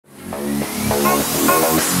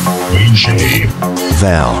DJ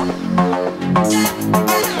VAL.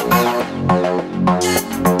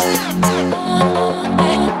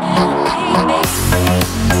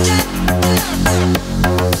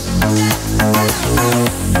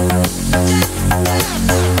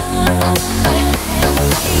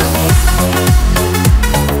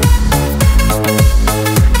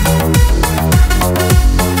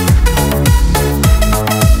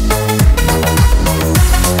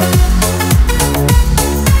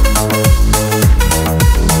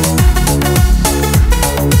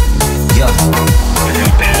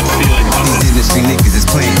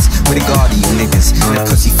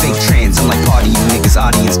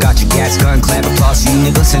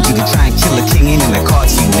 Sent you to try and kill a king, ain't in the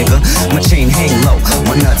cards for you, nigga. My chain hang low,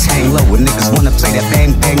 my nuts hang low. And niggas wanna play that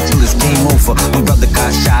bang bang till it's game over. My brother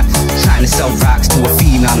got shot, trying to sell rocks to a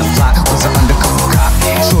fiend on the block. Was an undercover cop.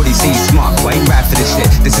 Shorty say you smart, why you rap for this shit?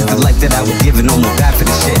 This is the life that I would give and almost die for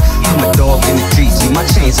this shit. I'm a dog in the streets, leave my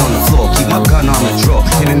chains on the floor, keep my gun on the drawer,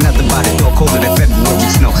 and another by the door, colder than February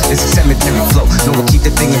snow. It's a cemetery flow, no one keep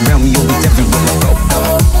the thing around me, always everywhere I go.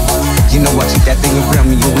 You know I keep that thing around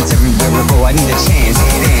me, always everywhere I go. I need a chance.